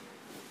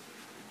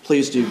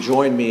Please do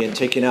join me in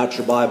taking out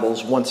your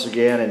Bibles once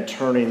again and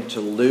turning to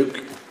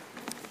Luke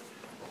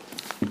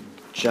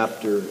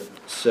chapter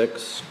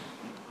 6.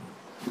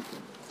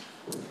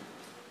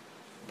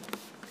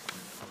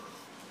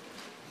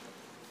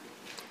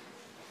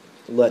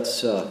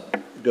 Let's go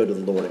to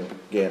the Lord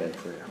again in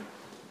prayer.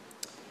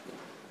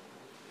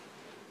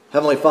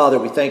 Heavenly Father,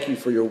 we thank you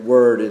for your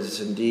word. It is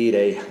indeed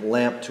a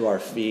lamp to our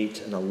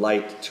feet and a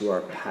light to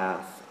our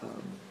path.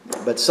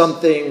 But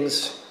some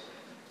things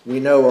we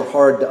know are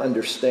hard to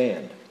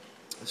understand.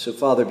 So,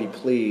 Father, be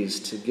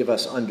pleased to give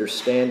us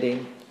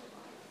understanding.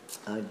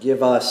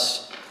 Give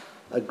us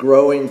a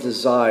growing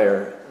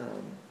desire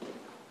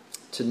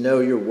to know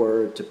your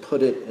word, to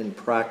put it in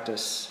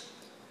practice,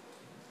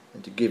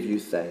 and to give you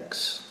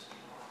thanks.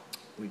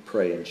 We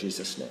pray in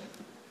Jesus' name.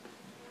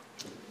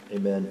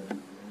 Amen.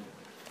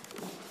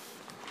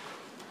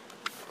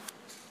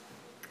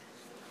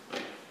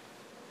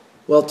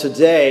 Well,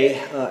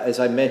 today, as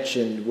I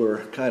mentioned,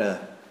 we're kind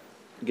of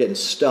getting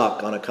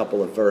stuck on a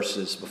couple of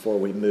verses before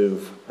we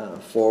move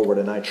forward.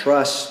 And I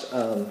trust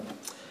that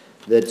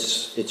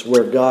it's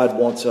where God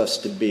wants us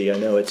to be. I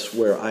know it's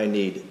where I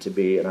need to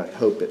be, and I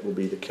hope it will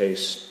be the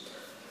case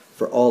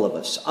for all of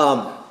us.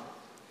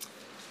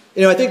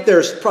 I think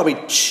there's probably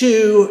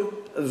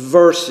two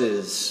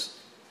verses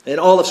in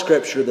all of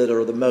Scripture that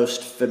are the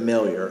most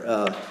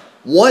familiar.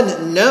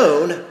 One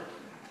known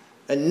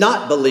and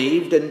not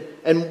believed,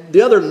 and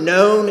the other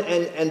known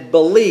and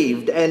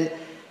believed.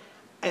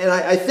 And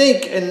I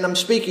think, and I'm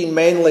speaking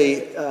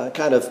mainly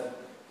kind of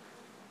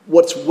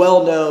what's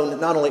well known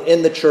not only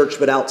in the church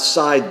but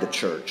outside the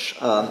church.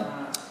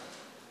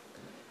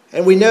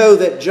 And we know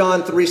that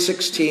John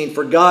 3:16,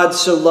 for God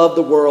so loved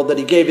the world that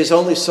he gave his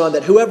only Son,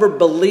 that whoever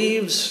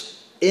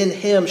believes in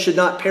him should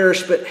not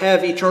perish but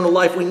have eternal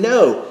life. We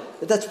know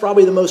that that's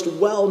probably the most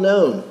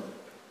well-known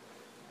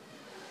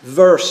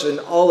verse in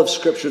all of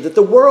Scripture that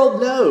the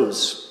world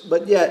knows,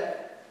 but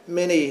yet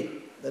many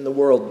in the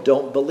world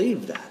don't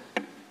believe that.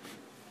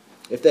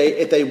 If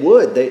they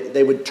would,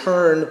 they would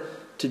turn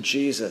to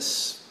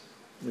Jesus.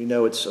 We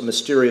know it's a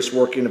mysterious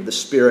working of the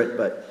Spirit,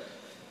 but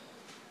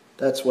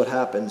that's what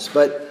happens.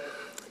 But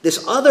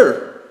this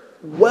other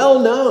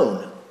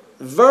well-known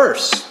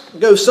verse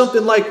goes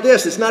something like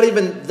this. It's not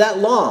even that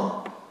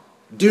long.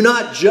 Do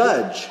not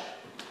judge,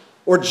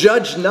 or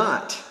judge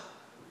not.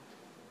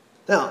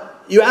 Now,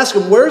 you ask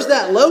them, where's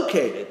that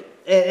located?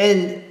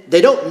 And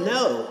they don't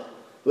know.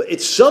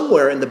 It's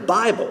somewhere in the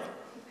Bible.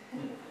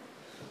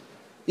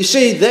 You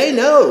see, they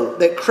know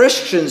that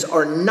Christians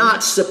are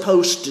not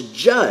supposed to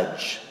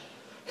judge.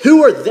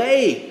 Who are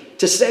they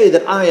to say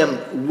that I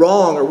am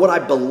wrong, or what I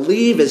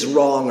believe is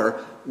wrong, or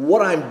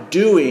what I'm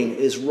doing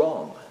is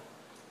wrong?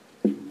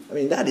 I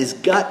mean, that has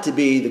got to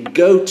be the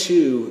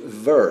go-to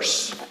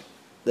verse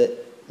that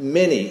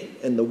many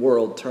in the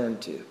world turn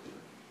to.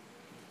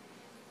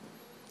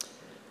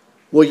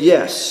 Well,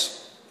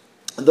 yes,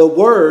 the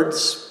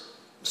words,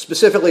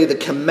 specifically the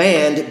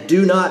command,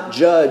 do not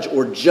judge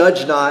or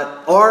judge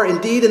not, are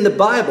indeed in the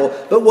Bible.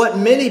 But what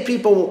many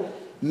people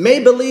may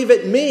believe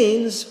it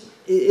means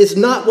is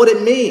not what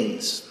it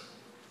means.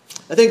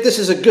 I think this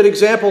is a good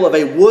example of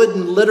a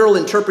wooden, literal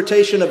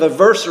interpretation of a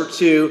verse or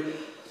two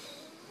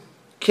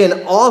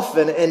can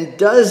often and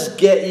does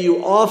get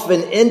you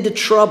often into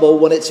trouble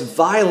when it's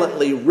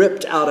violently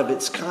ripped out of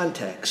its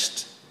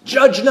context.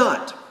 Judge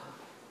not.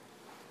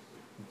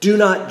 Do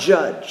not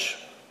judge.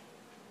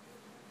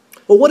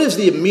 Well, what is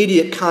the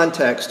immediate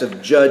context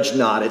of judge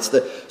not? It's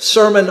the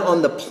Sermon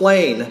on the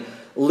Plain,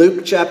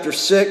 Luke chapter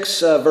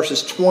 6,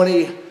 verses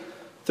 20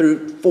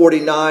 through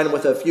 49,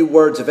 with a few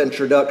words of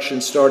introduction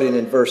starting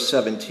in verse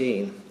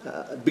 17.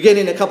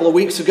 Beginning a couple of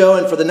weeks ago,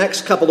 and for the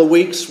next couple of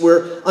weeks,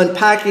 we're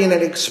unpacking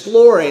and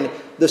exploring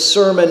the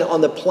Sermon on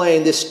the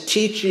Plain, this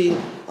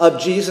teaching of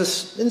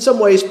Jesus, in some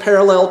ways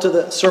parallel to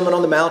the Sermon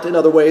on the Mount, in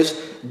other ways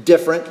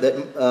different,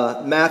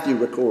 that Matthew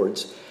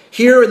records.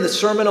 Here in the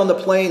Sermon on the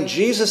Plain,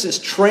 Jesus is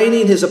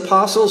training his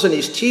apostles, and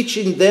he's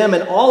teaching them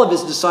and all of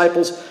his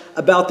disciples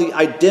about the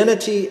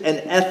identity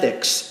and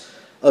ethics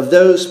of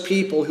those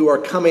people who are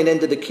coming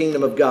into the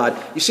kingdom of God.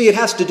 You see, it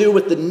has to do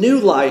with the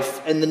new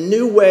life and the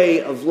new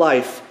way of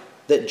life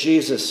that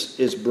Jesus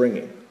is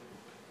bringing.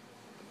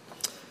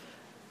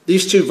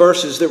 These two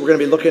verses that we're going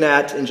to be looking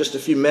at in just a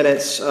few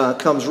minutes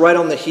comes right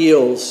on the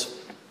heels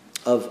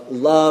of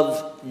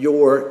love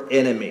your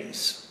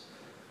enemies.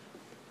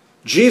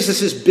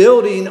 Jesus is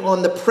building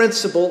on the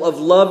principle of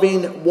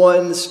loving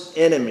one's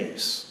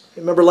enemies.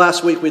 Remember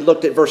last week we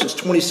looked at verses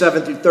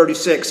 27 through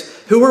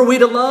 36. Who are we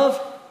to love?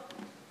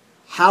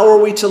 How are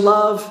we to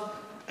love?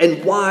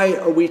 And why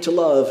are we to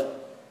love?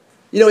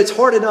 You know, it's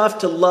hard enough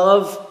to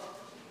love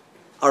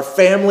our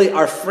family,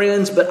 our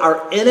friends, but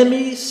our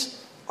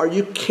enemies? Are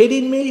you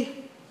kidding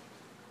me?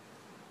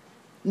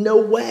 No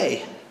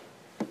way.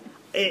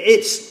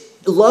 It's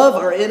love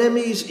our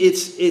enemies.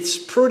 It's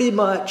pretty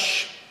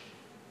much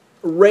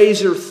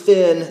razor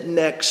thin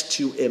next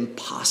to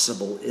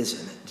impossible,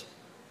 isn't it?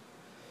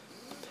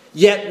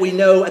 Yet we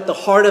know at the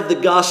heart of the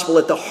gospel,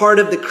 at the heart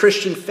of the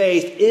Christian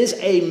faith, is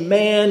a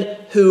man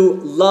who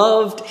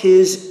loved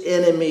his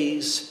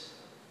enemies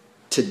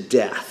to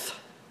death.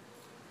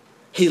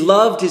 He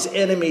loved his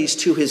enemies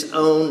to his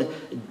own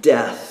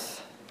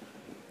death.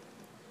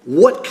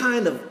 What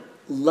kind of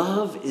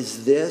love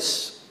is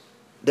this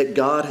that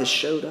God has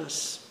showed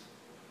us?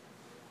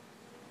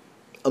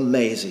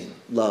 Amazing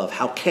love.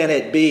 How can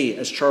it be,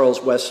 as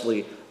Charles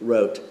Wesley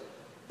wrote,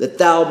 that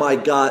thou, my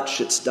God,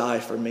 shouldst die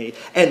for me?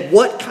 And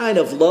what kind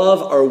of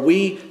love are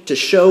we to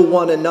show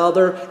one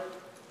another,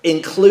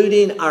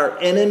 including our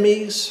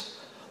enemies,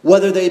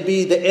 whether they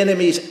be the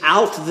enemies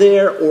out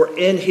there or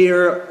in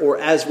here, or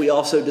as we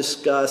also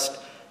discussed,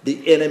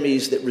 the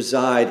enemies that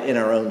reside in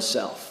our own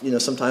self. You know,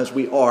 sometimes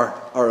we are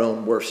our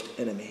own worst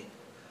enemy.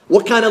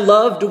 What kind of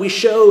love do we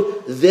show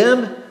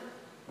them?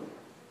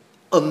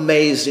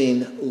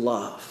 Amazing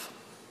love.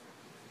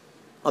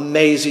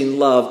 Amazing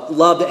love.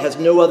 Love that has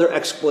no other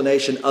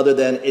explanation other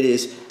than it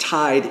is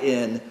tied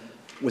in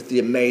with the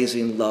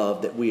amazing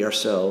love that we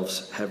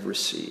ourselves have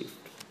received.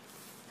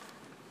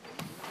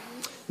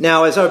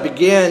 Now, as I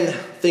began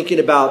thinking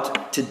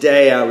about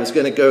today, I was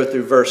going to go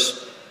through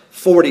verse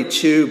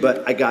 42,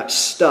 but I got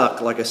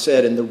stuck, like I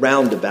said, in the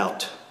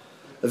roundabout.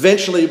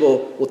 Eventually,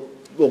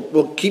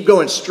 we'll keep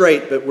going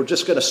straight, but we're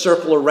just going to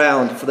circle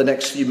around for the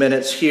next few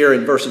minutes here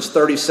in verses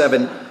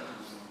 37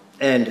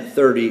 and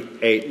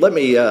 38. Let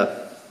me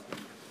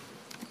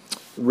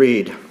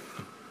read.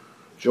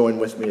 Join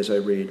with me as I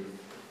read.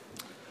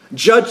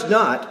 Judge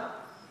not,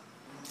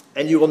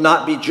 and you will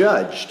not be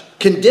judged.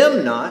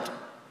 Condemn not,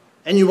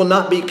 and you will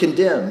not be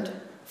condemned.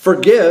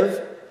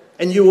 Forgive,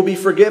 and you will be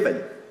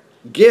forgiven.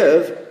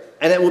 Give,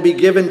 and it will be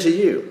given to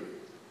you.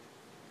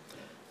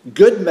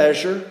 Good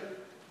measure,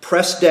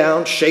 pressed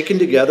down, shaken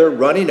together,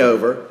 running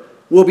over,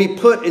 will be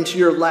put into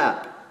your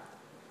lap.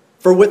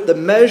 For with the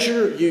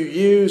measure you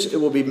use, it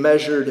will be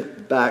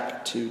measured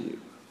back to you.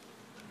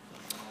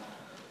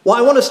 Well,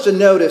 I want us to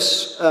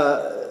notice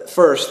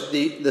first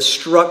the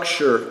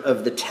structure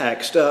of the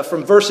text.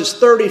 From verses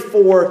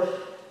 37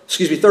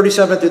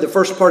 through the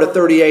first part of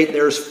 38,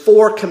 there's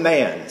 4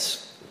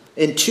 commands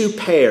in 2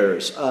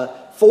 pairs.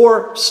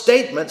 4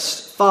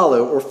 statements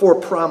follow, or 4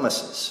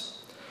 promises.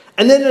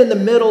 And then in the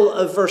middle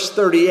of verse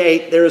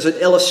 38, there is an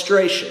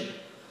illustration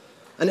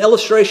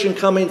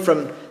coming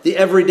from the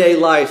everyday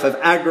life of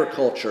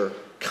agriculture,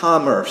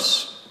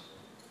 commerce,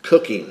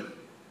 cooking.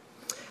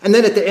 And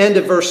then at the end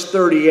of verse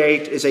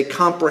 38 is a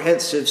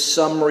comprehensive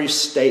summary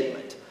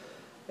statement,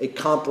 a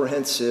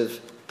comprehensive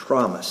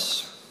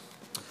promise.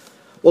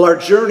 Well, our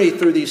journey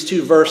through these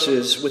 2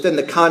 verses within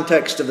the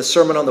context of the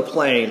Sermon on the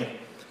Plain,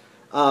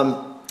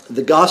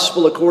 the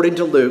Gospel according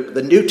to Luke,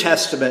 the New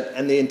Testament,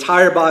 and the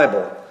entire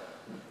Bible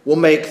will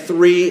make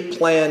 3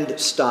 planned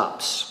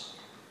stops.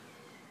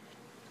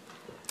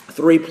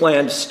 3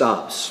 planned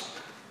stops.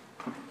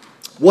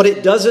 What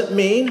it doesn't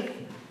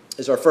mean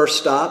is our first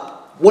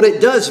stop. What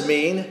it does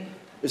mean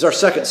is our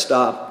second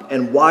stop.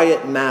 And why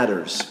it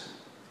matters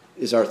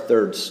is our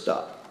third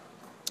stop.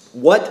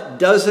 What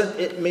doesn't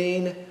it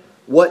mean?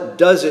 What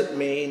does it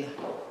mean?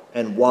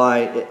 And why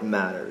it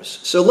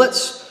matters. So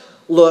let's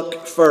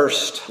look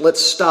first.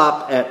 Let's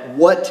stop at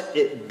what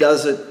it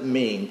doesn't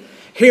mean.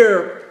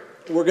 Here,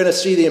 we're going to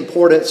see the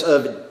importance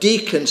of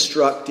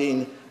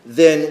deconstructing,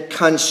 then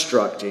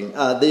constructing.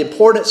 The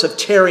importance of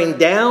tearing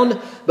down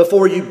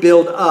before you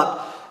build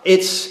up.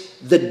 It's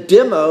the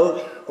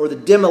demo or the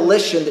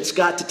demolition that's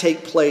got to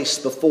take place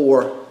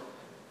before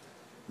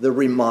the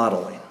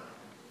remodeling.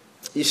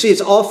 You see,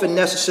 it's often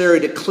necessary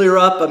to clear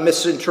up a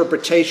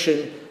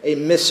misinterpretation, a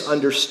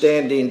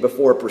misunderstanding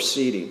before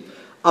proceeding.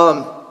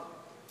 I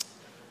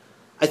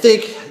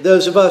think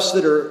those of us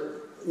that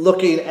are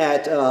looking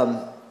at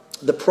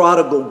the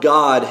prodigal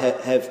God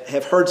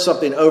have heard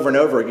something over and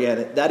over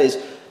again. That is,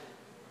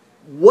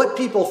 what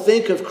people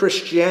think of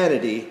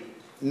Christianity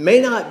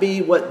may not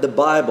be what the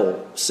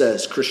Bible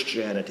says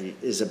Christianity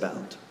is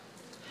about.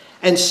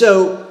 And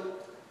so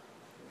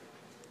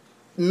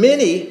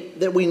many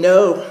that we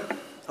know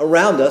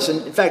around us,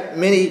 and in fact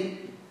many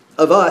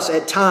of us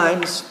at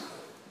times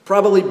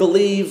probably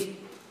believe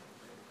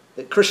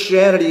that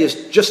Christianity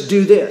is just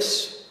do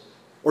this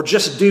or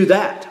just do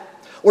that.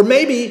 Or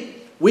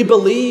maybe we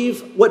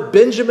believe what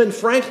Benjamin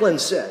Franklin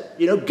said.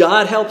 You know,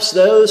 God helps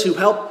those who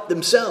help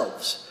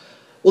themselves.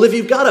 Well, if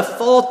you've got a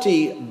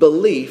faulty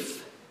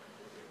belief,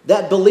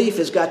 that belief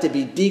has got to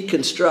be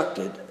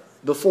deconstructed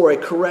before a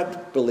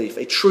correct belief,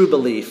 a true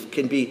belief,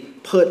 can be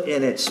put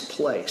in its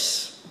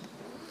place.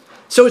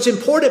 So it's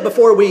important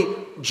before we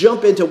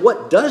jump into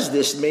what does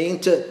this mean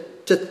to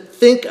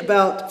think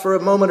about for a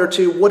moment or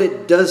two what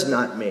it does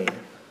not mean.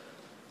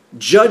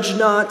 Judge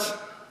not,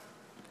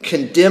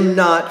 condemn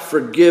not,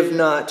 forgive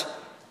not,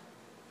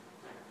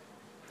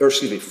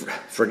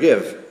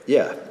 forgive.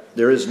 Yeah,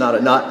 there is not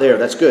a not there.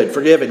 That's good.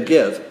 Forgive and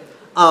give.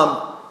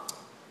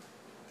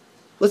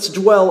 Let's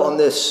dwell on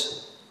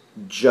this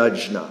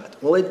judge not.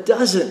 Well, it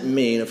doesn't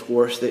mean, of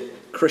course,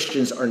 that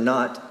Christians are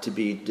not to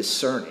be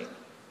discerning.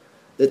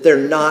 That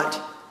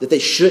they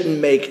shouldn't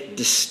make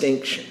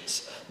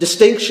distinctions.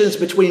 Distinctions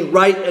between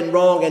right and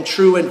wrong and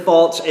true and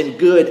false and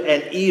good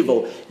and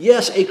evil.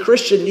 Yes, a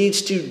Christian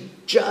needs to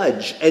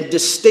judge and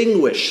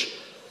distinguish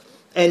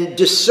and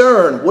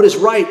discern what is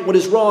right, what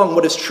is wrong,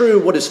 what is true,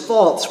 what is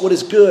false, what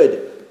is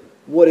good,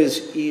 what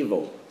is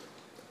evil.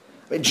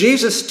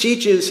 Jesus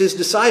teaches his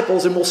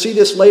disciples, and we'll see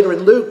this later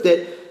in Luke,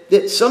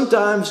 that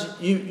sometimes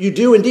you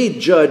do indeed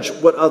judge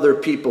what other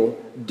people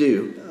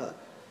do.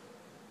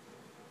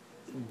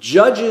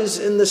 Judges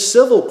in the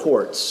civil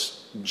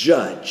courts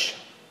judge.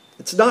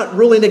 It's not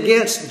ruling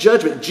against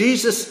judgment.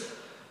 Jesus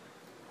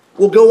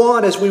will go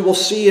on, as we will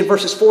see in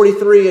verses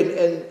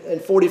 43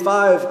 and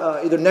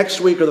 45, either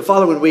next week or the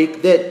following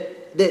week,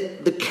 that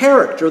the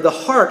character, the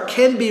heart,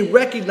 can be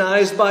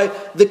recognized by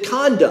the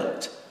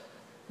conduct,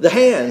 the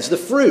hands, the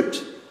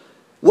fruit.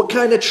 What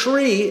kind of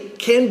tree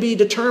can be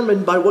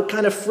determined by what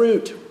kind of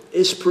fruit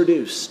is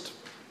produced.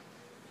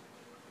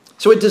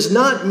 So it does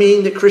not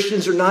mean that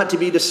Christians are not to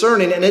be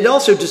discerning, and it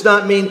also does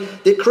not mean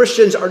that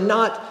Christians are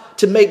not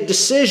to make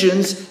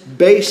decisions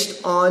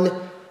based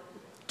on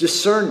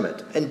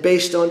discernment and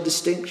based on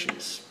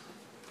distinctions.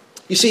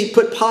 You see,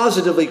 put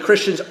positively,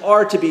 Christians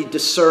are to be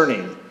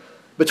discerning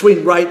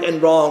between right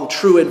and wrong,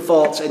 true and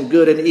false, and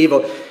good and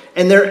evil.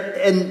 And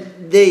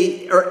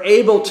they are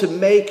able to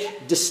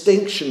make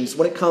distinctions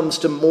when it comes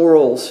to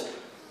morals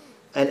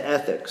and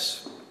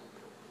ethics.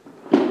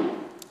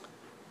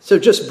 So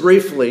just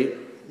briefly,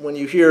 when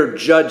you hear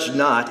judge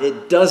not,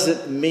 it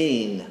doesn't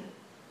mean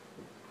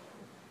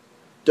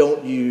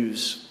don't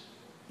use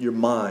your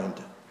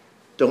mind.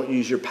 Don't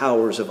use your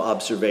powers of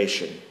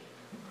observation.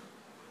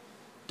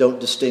 Don't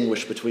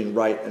distinguish between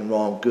right and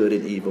wrong, good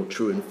and evil,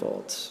 true and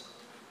false.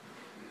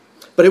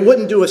 But it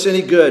wouldn't do us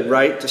any good,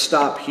 right, to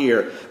stop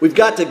here. We've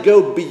got to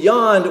go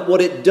beyond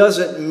what it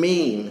doesn't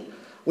mean.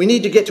 We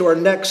need to get to our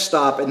next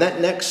stop, and that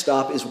next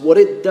stop is what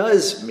it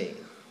does mean.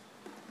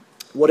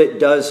 What it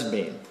does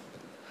mean.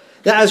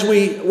 Now, as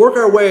we work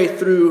our way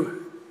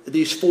through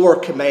these 4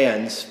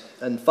 commands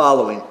and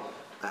following,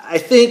 I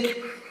think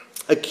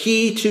a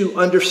key to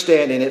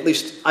understanding, at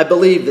least I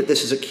believe that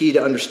this is a key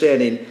to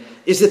understanding,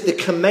 is that the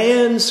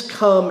commands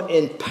come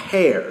in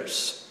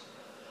pairs.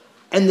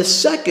 And the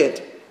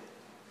second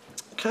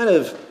kind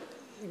of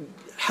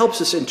helps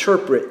us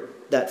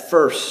interpret that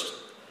first.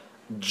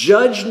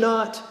 Judge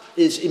not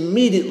is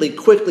immediately,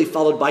 quickly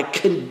followed by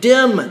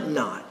condemn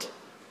not.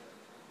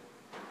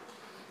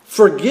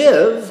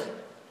 Forgive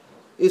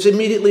is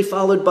immediately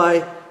followed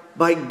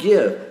by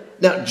give.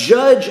 Now,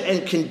 judge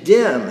and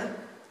condemn,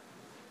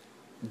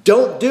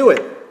 don't do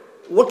it.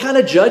 What kind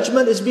of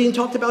judgment is being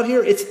talked about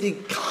here? It's the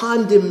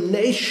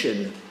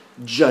condemnation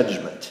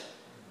judgment.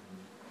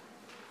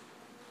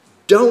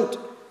 Don't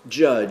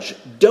judge,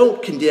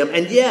 don't condemn,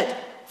 and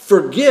yet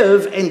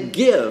forgive and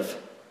give.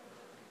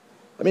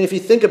 I mean, if you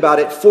think about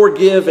it,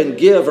 forgive and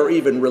give are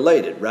even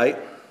related, right?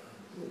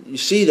 You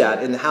see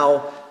that in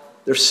how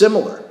they're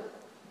similar.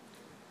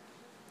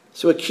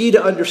 So a key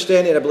to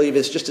understanding, I believe,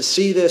 is just to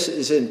see this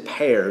is in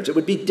pairs. It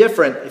would be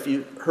different if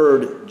you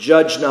heard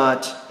judge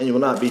not and you will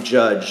not be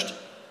judged.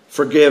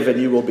 Forgive and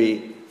you will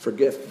be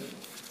forgiven.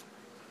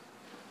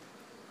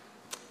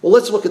 Well,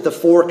 let's look at the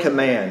 4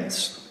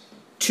 commands.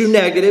 2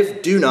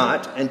 negative, do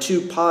not, and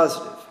 2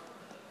 positive.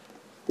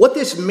 What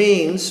this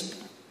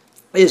means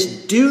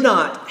is do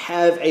not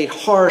have a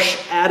harsh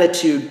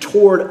attitude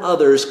toward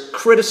others,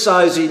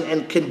 criticizing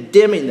and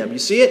condemning them. You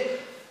see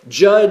it?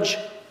 Judge,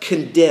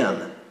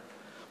 condemn.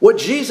 What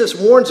Jesus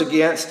warns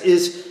against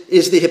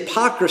is the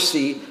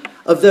hypocrisy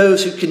of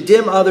those who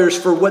condemn others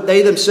for what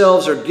they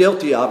themselves are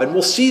guilty of. And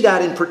we'll see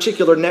that in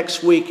particular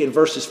next week in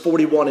verses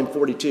 41 and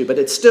 42, but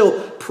it's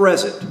still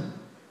present.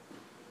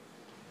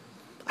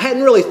 I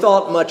hadn't really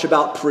thought much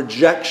about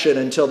projection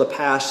until the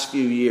past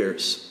few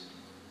years,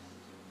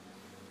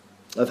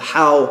 of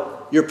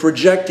how you're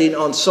projecting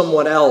on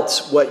someone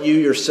else what you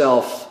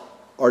yourself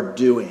are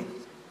doing.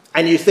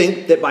 And you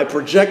think that by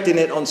projecting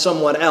it on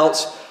someone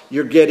else,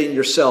 you're getting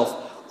yourself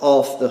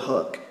off the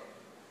hook.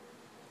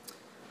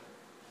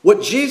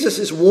 What Jesus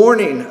is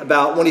warning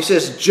about when he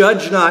says,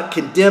 judge not,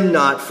 condemn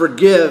not,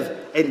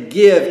 forgive and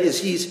give,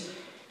 is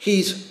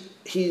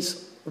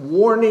he's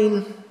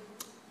warning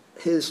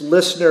his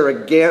listener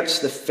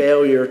against the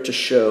failure to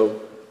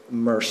show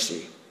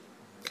mercy.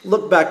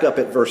 Look back up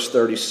at verse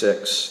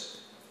 36.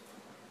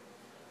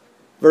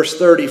 Verse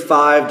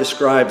 35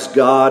 describes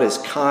God as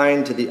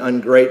kind to the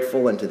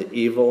ungrateful and to the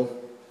evil.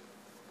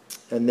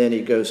 And then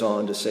he goes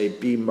on to say,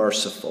 be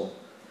merciful,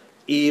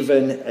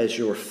 even as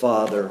your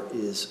Father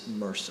is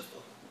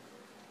merciful.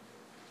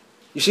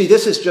 You see,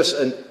 this is just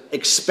an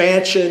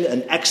expansion,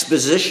 an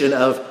exposition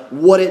of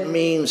what it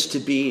means to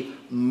be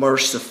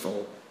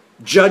merciful.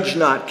 Judge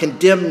not,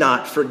 condemn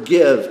not,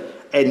 forgive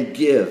and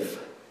give.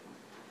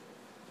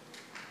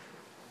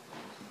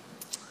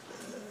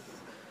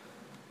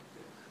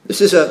 This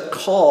is a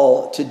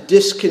call to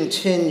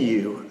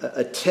discontinue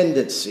a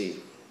tendency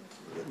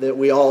that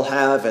we all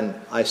have, and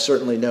I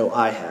certainly know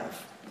I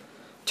have,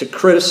 to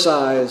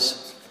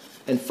criticize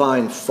and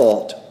find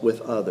fault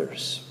with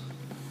others.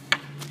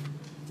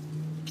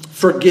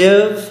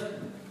 Forgive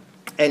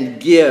and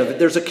give.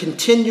 There's a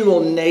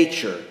continual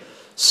nature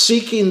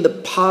seeking the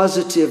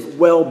positive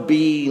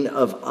well-being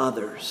of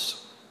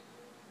others.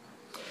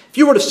 If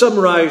you were to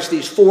summarize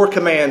these 4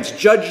 commands,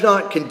 judge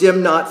not,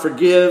 condemn not,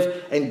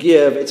 forgive, and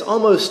give, it's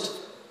almost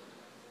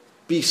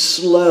be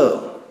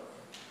slow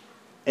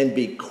and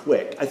be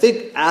quick. I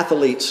think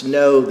athletes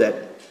know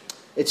that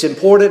it's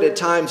important at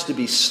times to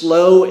be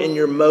slow in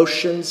your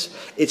motions.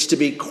 It's to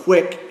be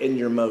quick in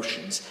your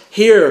motions.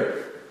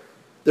 Here,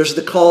 there's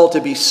the call to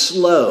be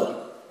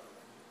slow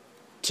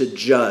to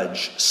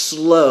judge,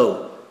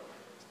 slow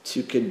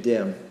to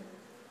condemn,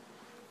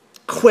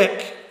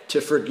 quick to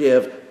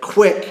forgive,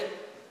 quick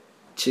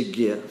to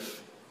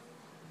give.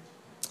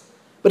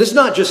 But it's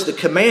not just the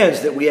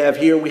commands that we have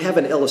here. We have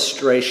an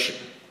illustration.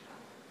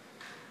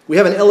 We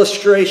have an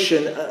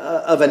illustration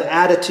of an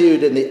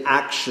attitude and the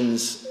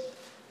actions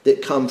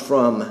that come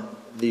from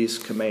these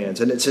commands.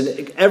 And it's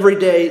an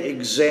everyday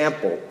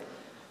example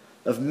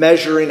of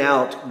measuring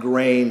out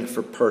grain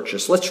for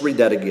purchase. Let's read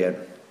that again.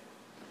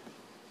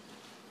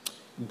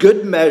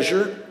 Good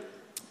measure,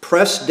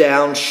 pressed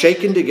down,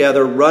 shaken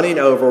together, running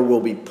over,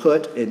 will be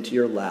put into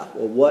your lap.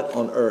 Well, what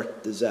on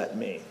earth does that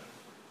mean?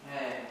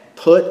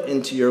 Put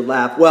into your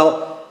lap.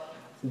 Well,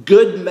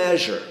 good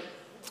measure,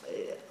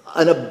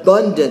 an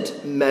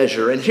abundant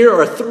measure. And here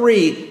are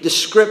 3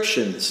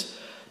 descriptions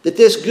that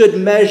this good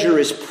measure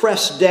is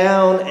pressed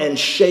down and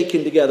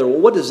shaken together. Well,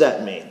 what does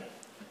that mean?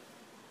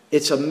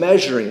 It's a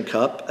measuring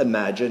cup,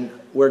 imagine,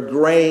 where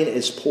grain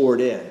is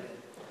poured in.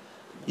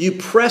 You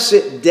press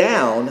it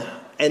down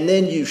and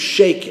then you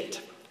shake it.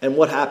 And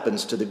what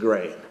happens to the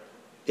grain?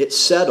 It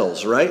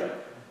settles, right?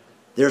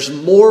 There's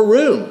more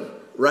room,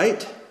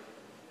 right?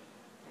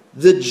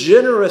 The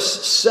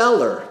generous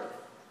seller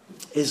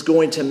is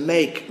going to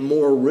make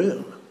more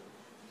room.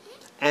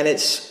 And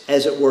it's,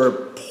 as it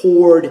were,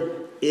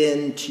 poured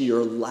into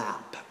your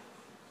lap.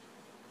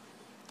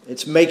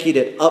 It's making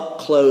it up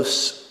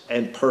close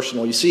and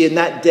personal. You see, in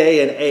that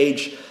day and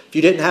age, if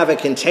you didn't have a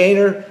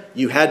container,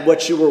 you had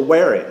what you were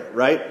wearing,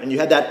 right? And you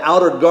had that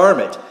outer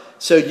garment.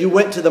 So you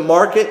went to the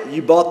market,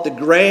 you bought the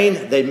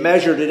grain, they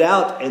measured it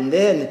out, and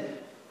then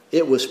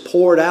it was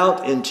poured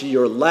out into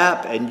your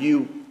lap, and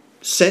you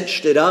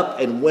cinched it up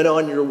and went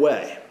on your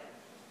way.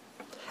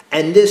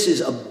 And this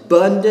is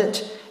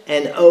abundant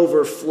and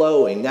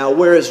overflowing. Now,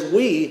 whereas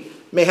we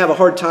may have a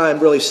hard time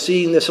really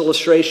seeing this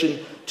illustration,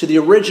 to the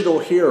original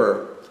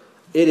hearer,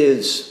 it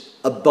is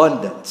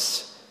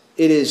abundance.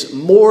 It is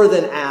more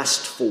than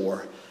asked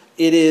for.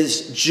 It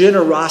is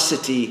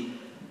generosity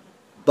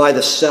by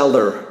the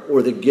seller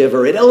or the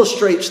giver. It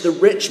illustrates the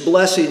rich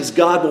blessings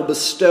God will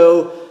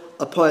bestow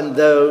upon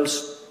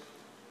those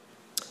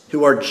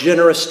who are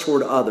generous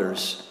toward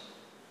others.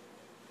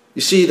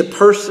 You see, the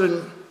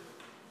person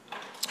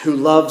who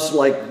loves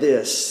like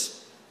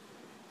this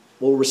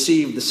will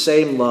receive the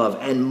same love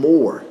and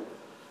more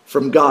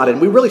from God. And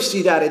we really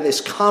see that in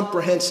this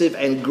comprehensive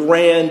and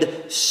grand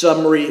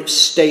summary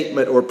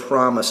statement or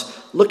promise.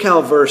 Look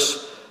how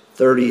verse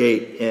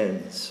 38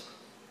 ends.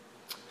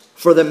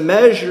 For the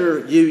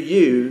measure you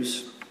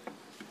use,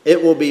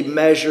 it will be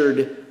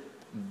measured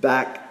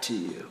back to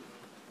you.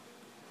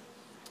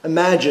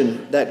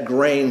 Imagine that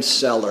grain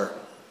seller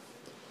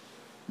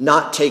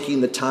not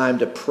taking the time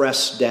to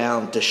press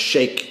down, to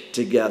shake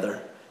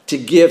together, to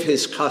give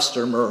his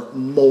customer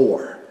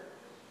more.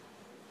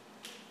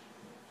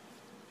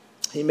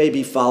 He may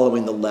be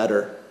following the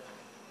letter,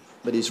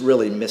 but he's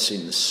really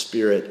missing the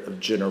spirit of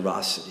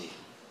generosity.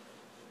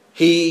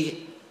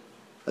 He,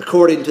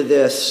 according to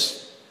this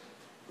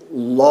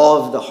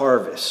law of the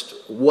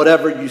harvest,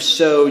 whatever you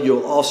sow,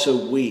 you'll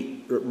also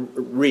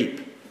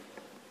reap.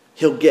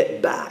 He'll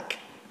get back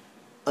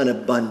an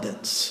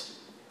abundance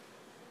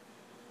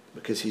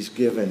because he's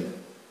given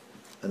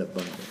an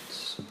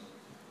abundance.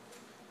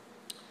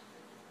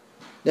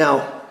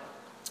 Now,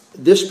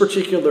 this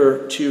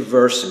particular 2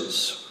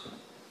 verses,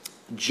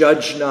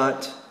 judge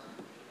not,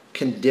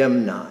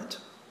 condemn not.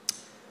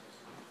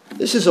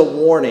 This is a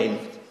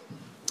warning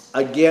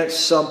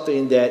against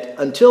something that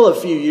until a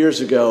few years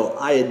ago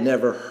I had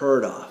never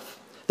heard of.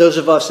 Those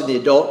of us in the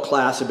adult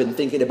class have been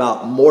thinking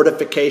about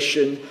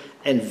mortification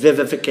and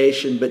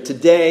vivification, but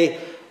today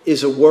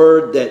is a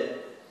word that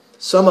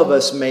some of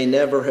us may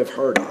never have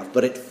heard of,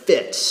 but it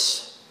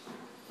fits.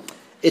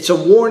 It's a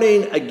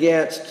warning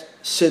against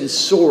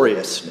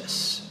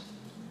censoriousness.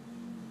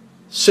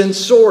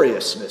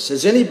 Censoriousness.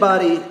 Has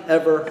anybody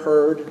ever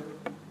heard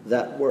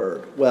that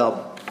word?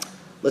 Well,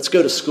 let's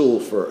go to school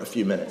for a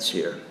few minutes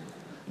here.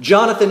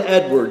 Jonathan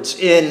Edwards,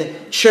 in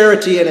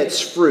Charity and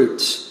Its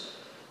Fruits,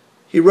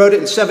 he wrote it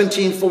in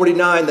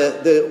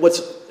 1749.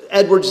 What's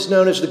Edwards is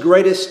known as the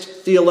greatest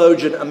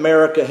theologian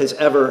America has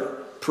ever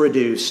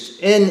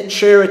produced. In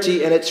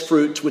Charity and Its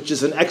Fruits, which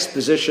is an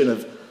exposition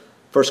of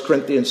 1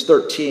 Corinthians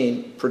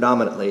 13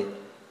 predominantly,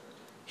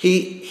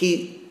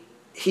 he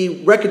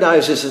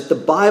recognizes that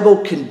the Bible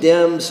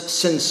condemns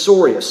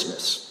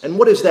censoriousness. And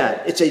what is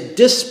that? It's a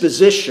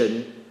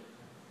disposition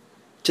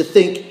to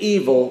think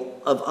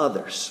evil of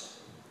others.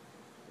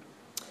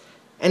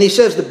 And he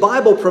says the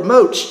Bible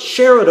promotes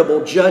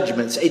charitable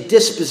judgments, a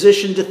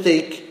disposition to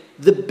think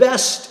the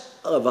best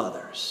of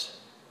others.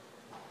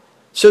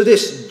 So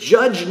this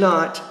judge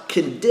not,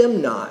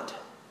 condemn not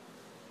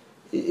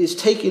is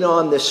taking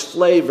on this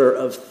flavor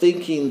of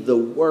thinking the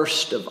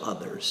worst of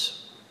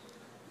others,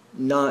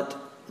 not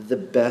the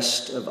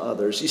best of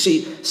others. You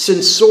see,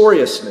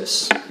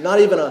 censoriousness,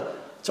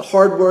 it's a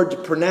hard word to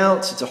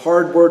pronounce, it's a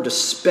hard word to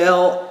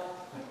spell.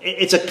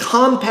 It's a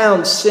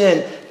compound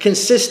sin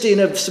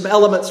consisting of some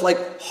elements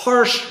like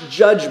harsh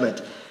judgment,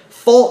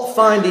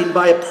 fault-finding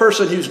by a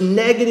person who's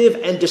negative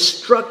and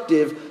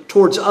destructive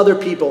towards other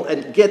people,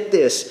 and get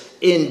this,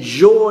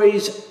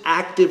 enjoys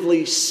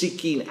actively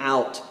seeking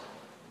out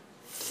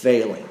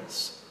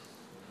failings.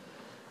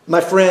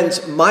 My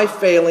friends, my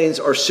failings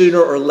are sooner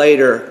or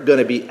later going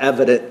to be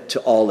evident to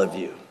all of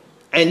you.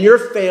 And your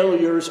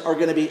failures are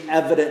going to be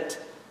evident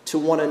to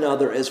one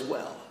another as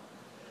well.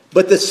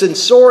 But the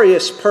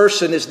censorious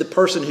person is the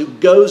person who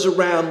goes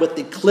around with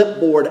the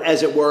clipboard,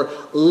 as it were,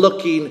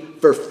 looking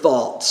for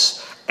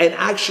faults, and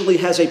actually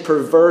has a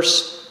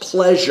perverse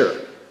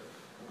pleasure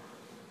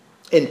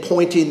in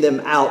pointing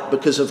them out,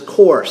 because, of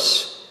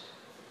course,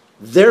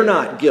 they're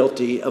not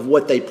guilty of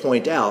what they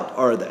point out,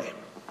 are they?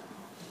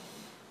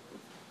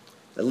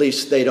 At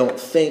least they don't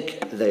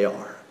think they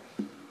are.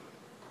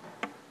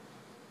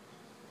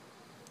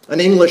 An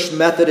English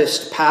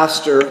Methodist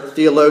pastor,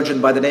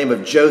 theologian by the name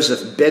of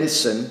Joseph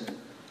Benson,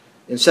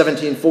 in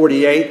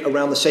 1748,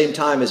 around the same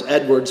time as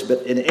Edwards,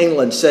 but in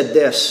England, said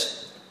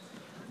this: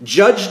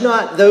 "Judge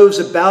not those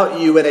about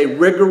you in a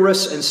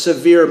rigorous and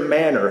severe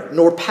manner,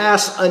 nor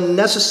pass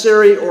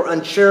unnecessary or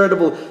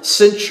uncharitable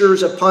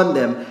censures upon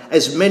them,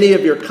 as many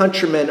of your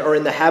countrymen are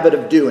in the habit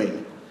of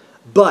doing,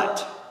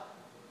 but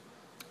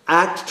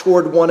act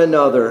toward one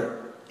another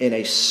in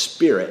a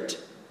spirit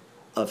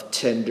of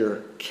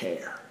tender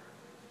care."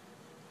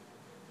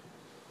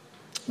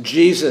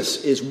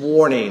 Jesus is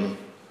warning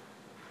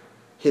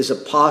his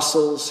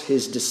apostles,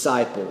 his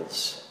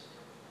disciples,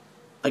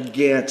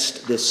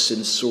 against this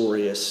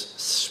censorious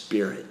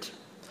spirit.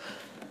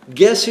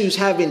 Guess who's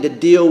having to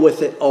deal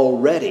with it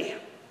already?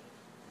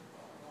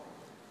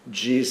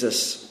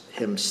 Jesus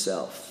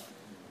himself.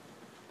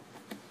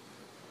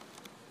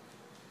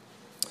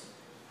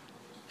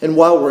 And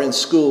while we're in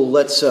school,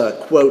 let's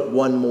quote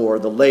one more.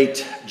 The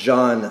late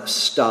John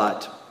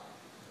Stott,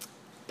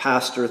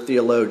 pastor,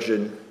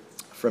 theologian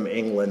from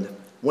England.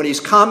 When he's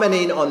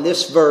commenting on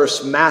this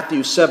verse,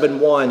 Matthew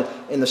 7:1,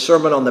 in the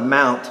Sermon on the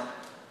Mount,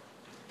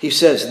 he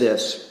says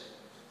this: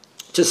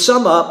 "To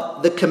sum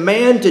up, the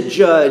command to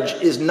judge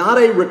is not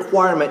a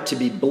requirement to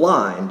be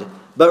blind,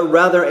 but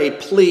rather a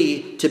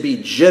plea to be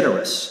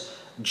generous.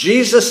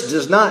 Jesus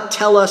does not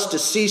tell us to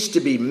cease to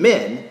be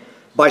men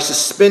by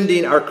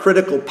suspending our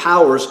critical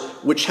powers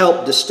which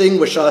help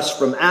distinguish us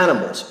from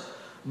animals,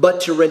 but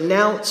to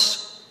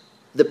renounce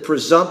the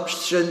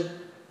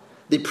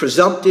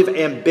presumptive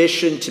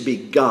ambition to be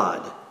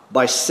God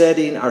by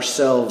setting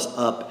ourselves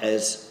up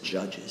as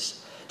judges."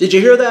 Did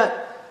you hear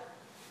that?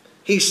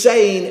 He's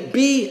saying,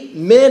 be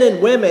men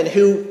and women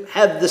who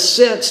have the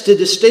sense to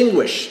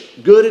distinguish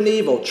good and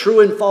evil, true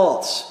and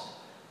false.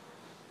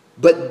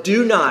 But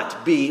do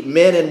not be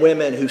men and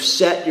women who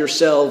set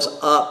yourselves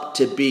up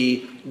to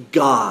be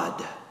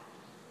God.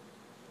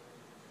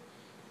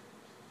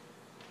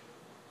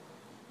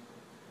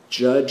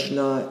 Judge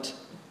not,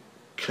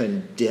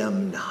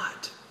 condemn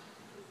not.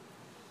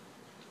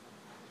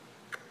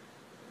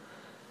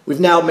 We've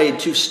now made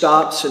 2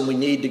 stops, and we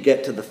need to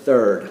get to the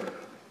third.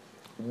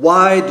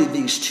 Why do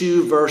these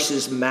 2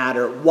 verses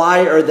matter?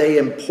 Why are they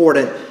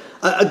important?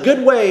 A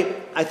good way,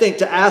 I think,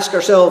 to ask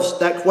ourselves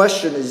that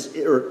question is,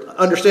 or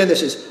understand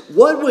this, is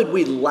what would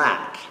we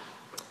lack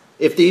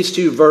if these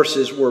 2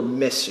 verses were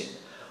missing?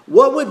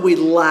 What would we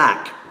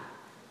lack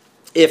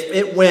if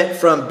it went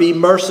from be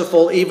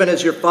merciful even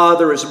as your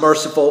Father is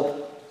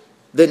merciful,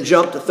 then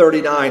jump to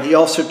 39? He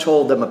also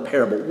told them a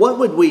parable. What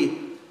would we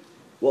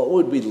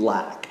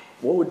lack?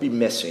 What would be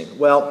missing?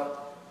 Well,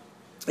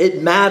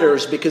 it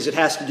matters because it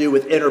has to do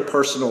with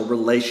interpersonal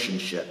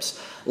relationships,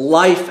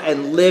 life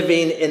and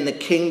living in the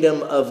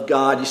kingdom of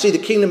God. You see, the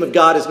kingdom of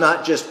God is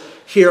not just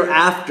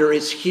hereafter,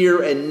 it's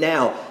here and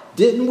now.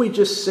 Didn't we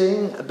just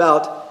sing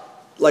about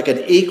like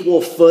an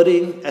equal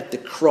footing at the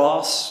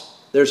cross?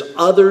 There's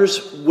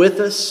others with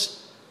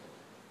us,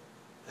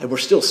 and we're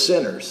still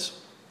sinners.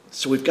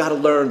 So we've got to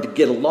learn to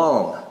get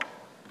along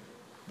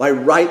by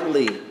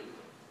rightly,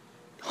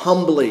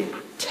 humbly,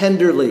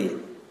 tenderly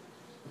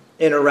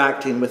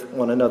interacting with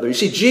one another. You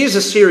see,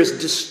 Jesus here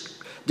is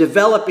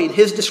developing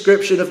his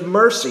description of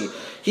mercy.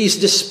 He's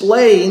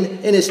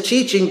displaying in his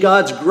teaching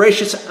God's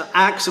gracious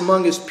acts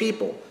among his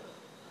people.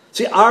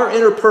 See, our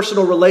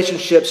interpersonal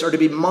relationships are to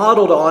be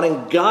modeled on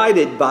and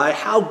guided by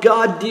how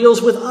God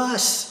deals with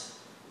us.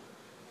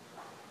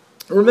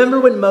 Remember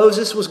when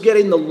Moses was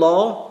getting the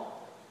law?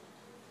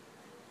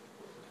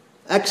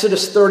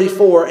 Exodus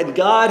 34, and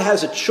God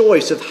has a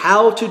choice of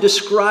how to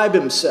describe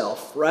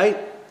himself, right?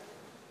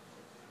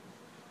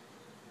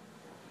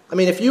 I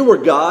mean, if you were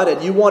God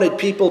and you wanted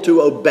people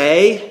to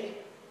obey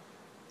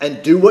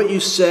and do what you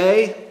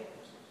say,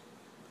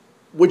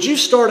 would you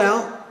start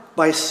out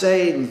by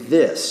saying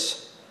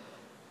this?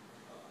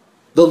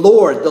 The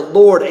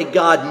Lord, a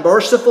God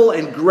merciful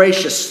and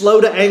gracious, slow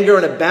to anger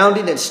and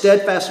abounding in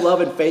steadfast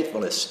love and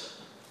faithfulness.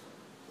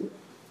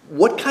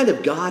 What kind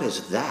of God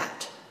is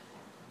that?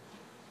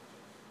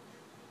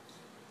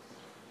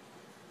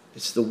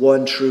 It's the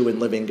one true and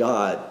living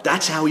God.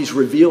 That's how he's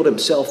revealed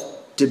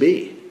himself to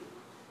be.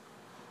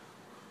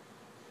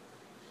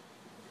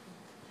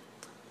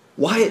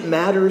 Why it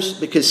matters?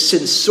 Because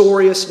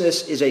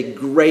censoriousness is a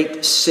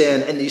great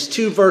sin. And these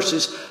two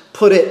verses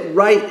put it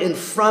right in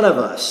front of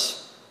us.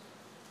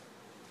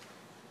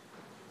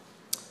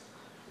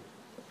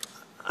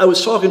 I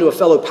was talking to a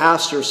fellow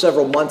pastor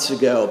several months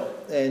ago,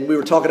 and we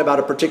were talking about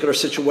a particular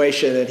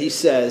situation, and he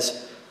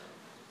says,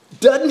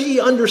 doesn't he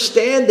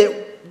understand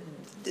that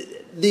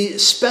the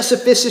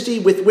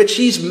specificity with which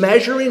he's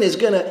measuring he's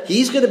going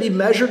to be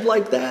measured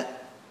like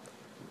that?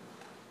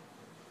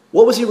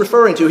 What was he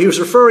referring to? He was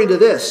referring to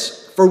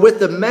this: for with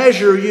the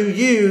measure you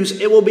use,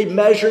 it will be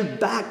measured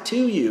back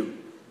to you.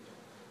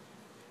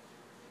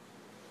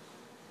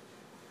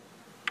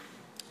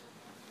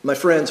 My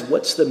friends,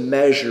 what's the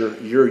measure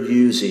you're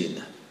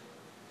using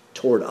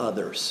toward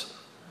others?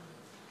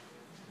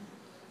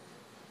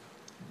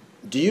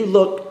 Do you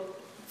look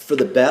for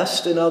the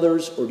best in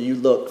others, or do you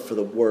look for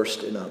the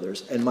worst in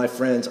others? And my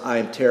friends, I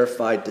am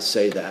terrified to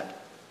say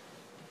that.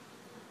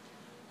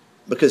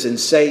 Because in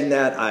saying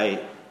that,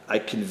 I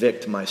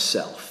convict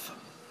myself.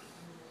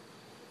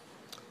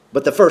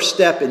 But the first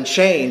step in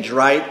change,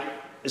 right,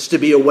 is to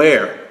be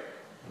aware.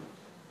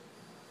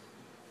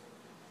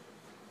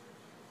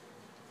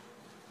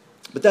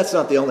 But that's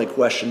not the only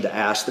question to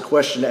ask. The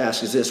question to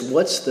ask is this: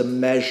 what's the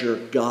measure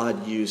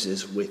God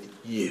uses with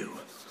you?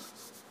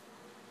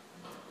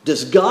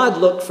 Does God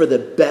look for the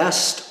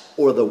best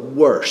or the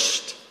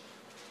worst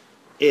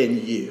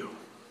in you?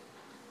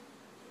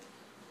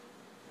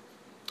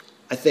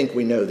 I think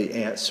we know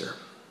the answer.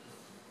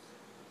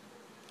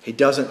 He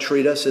doesn't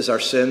treat us as our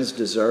sins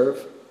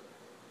deserve.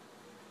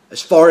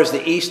 As far as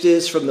the east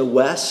is from the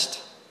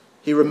west,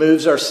 he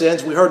removes our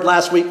sins. We heard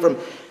last week from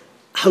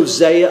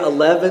Hosea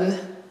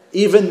 11,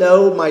 even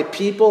though my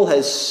people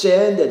has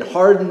sinned and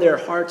hardened their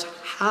hearts,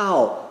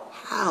 how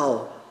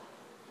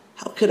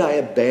could I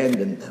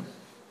abandon them?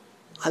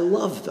 I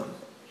love them.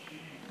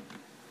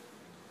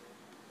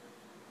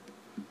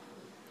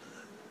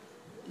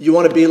 You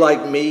want to be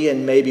like me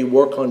and maybe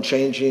work on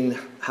changing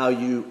how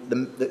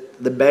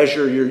the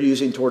measure you're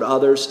using toward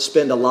others?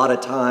 Spend a lot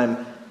of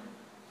time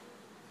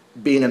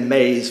being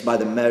amazed by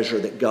the measure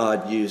that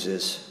God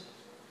uses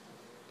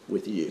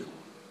with you.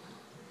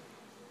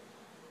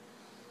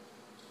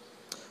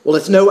 Well,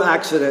 it's no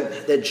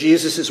accident that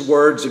Jesus'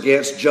 words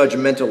against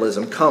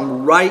judgmentalism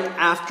come right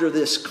after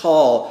this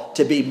call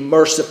to be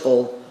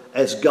merciful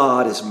as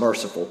God is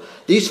merciful.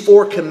 These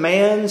 4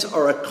 commands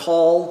are a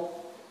call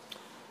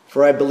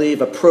for, I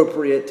believe,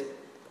 appropriate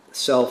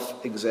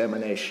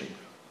self-examination.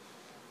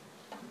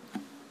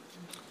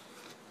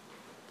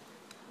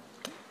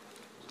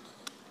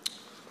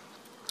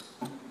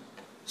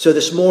 So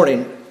this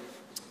morning,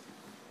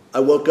 I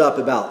woke up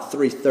about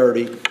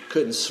 3:30,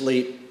 couldn't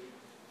sleep.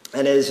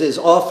 And as is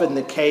often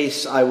the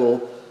case, I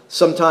will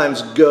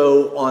sometimes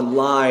go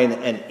online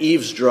and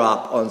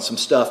eavesdrop on some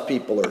stuff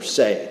people are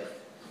saying.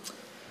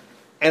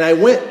 And I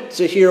went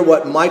to hear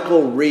what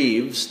Michael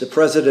Reeves, the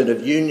president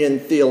of Union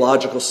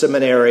Theological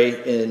Seminary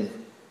in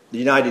the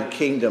United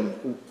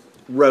Kingdom,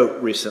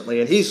 wrote recently.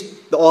 And he's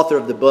the author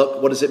of the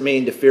book, What Does It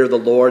Mean to Fear the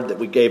Lord, that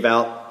we gave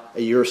out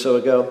a year or so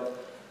ago.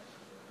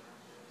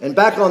 And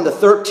back on the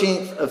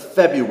 13th of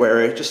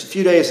February, just a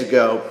few days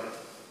ago,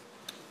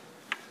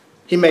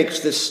 he makes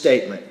this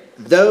statement: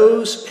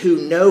 those who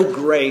know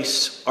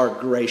grace are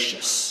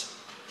gracious.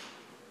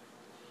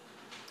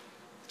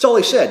 That's all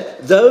he said.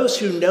 Those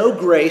who know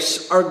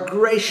grace are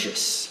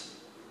gracious.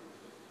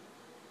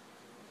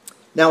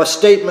 Now, a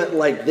statement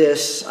like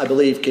this, I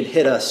believe, can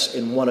hit us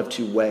in one of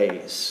two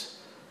ways.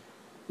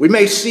 We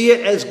may see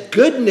it as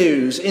good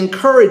news,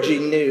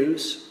 encouraging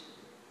news.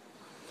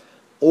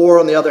 Or,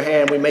 on the other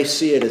hand, we may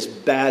see it as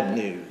bad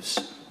news,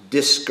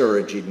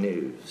 discouraging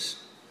news.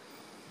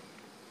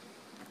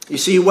 You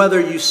see, whether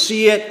you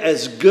see it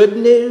as good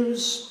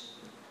news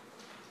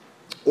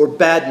or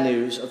bad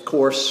news, of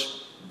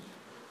course,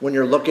 when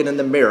you're looking in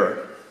the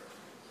mirror,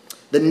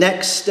 the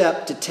next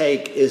step to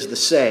take is the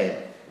same.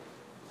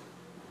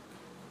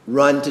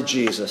 Run to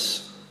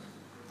Jesus.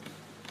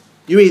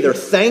 You either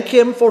thank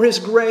him for his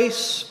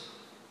grace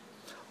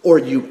or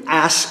you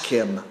ask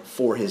him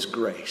for his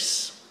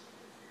grace.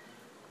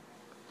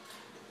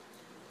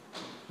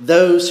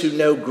 Those who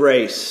know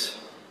grace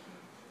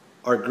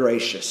are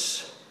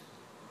gracious.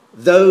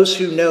 Those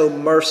who know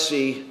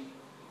mercy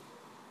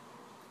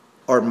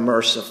are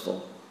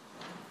merciful.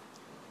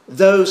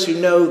 Those who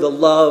know the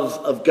love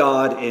of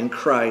God in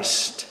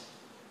Christ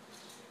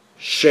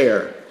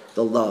share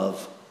the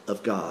love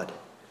of God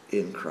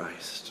in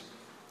Christ.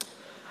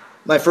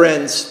 My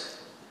friends,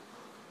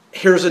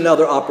 here's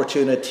another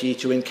opportunity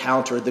to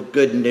encounter the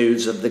good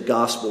news of the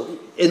gospel.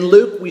 In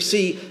Luke, we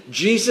see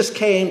Jesus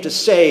came to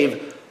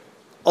save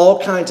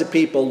all kinds of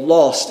people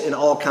lost in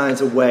all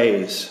kinds of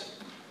ways.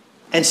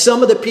 And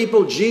some of the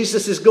people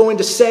Jesus is going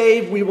to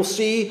save, we will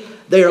see,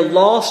 they are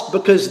lost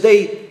because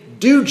they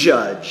do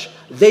judge,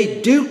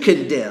 they do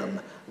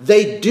condemn,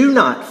 they do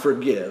not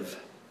forgive,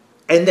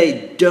 and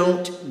they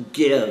don't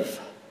give.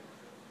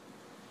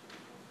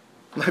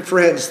 My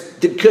friends,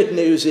 the good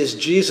news is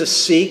Jesus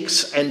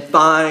seeks and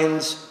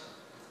finds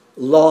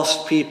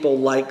lost people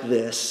like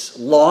this,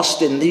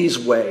 lost in these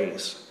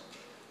ways,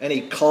 and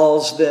he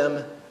calls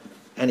them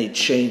and he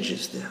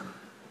changes them.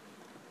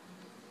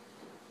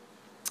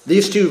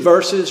 These two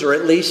verses, or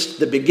at least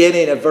the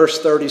beginning of verse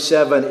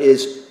 37,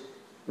 is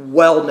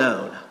well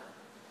known.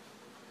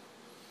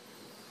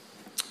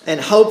 And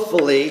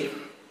hopefully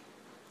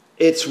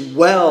it's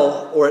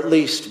well, or at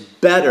least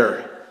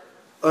better,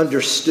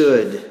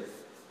 understood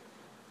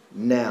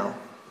now.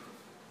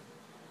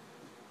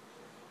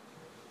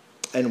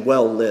 And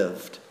well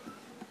lived.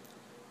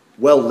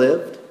 Well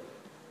lived?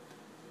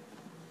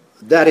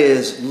 That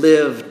is,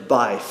 lived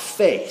by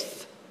faith.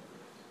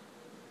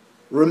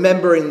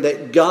 Remembering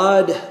that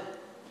God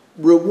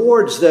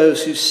rewards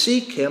those who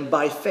seek him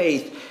by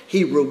faith.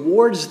 He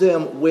rewards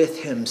them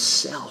with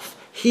himself.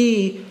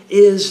 He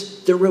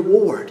is the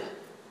reward.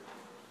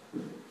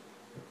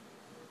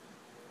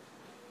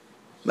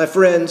 My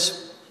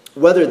friends,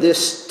 whether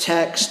this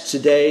text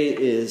today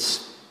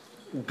is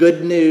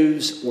good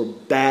news or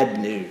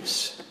bad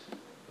news,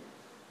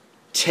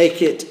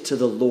 take it to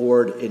the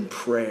Lord in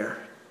prayer,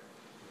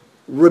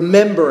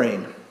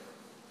 remembering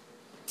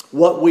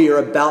what we are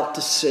about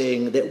to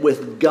sing, that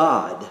with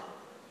God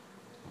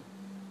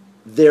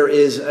there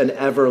is an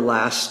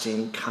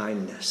everlasting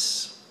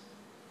kindness.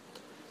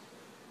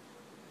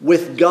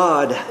 With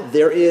God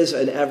there is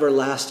an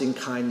everlasting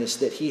kindness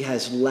that he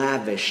has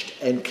lavished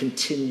and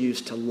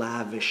continues to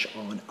lavish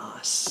on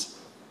us.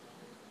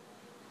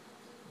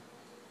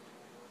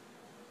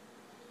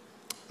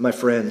 My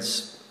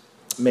friends,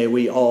 may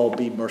we all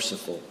be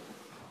merciful,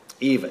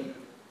 even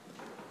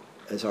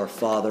as our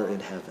Father in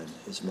heaven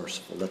is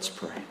merciful. Let's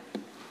pray.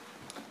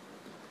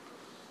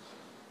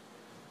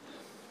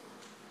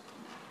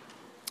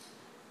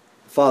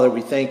 Father,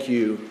 we thank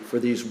you for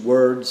these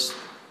words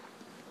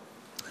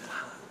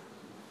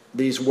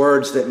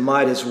that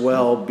might as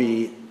well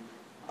be,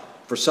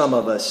 for some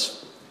of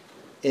us,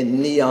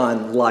 in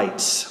neon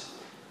lights,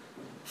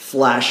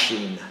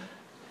 flashing.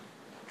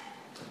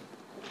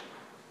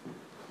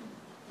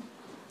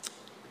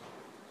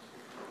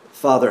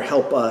 Father,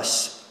 help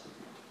us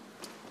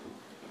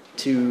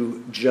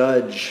to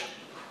judge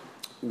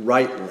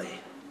rightly,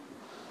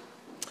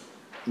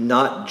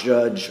 not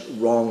judge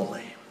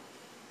wrongly,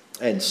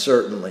 and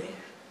certainly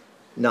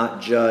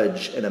not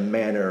judge in a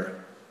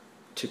manner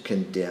to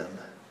condemn.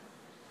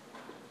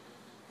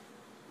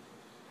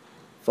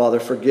 Father,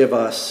 forgive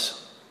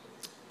us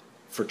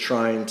for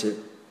trying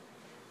to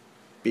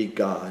be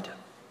God,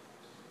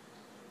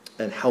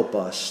 and help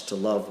us to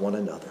love one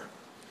another.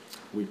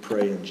 We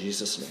pray in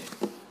Jesus'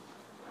 name.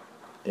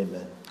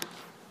 Amen.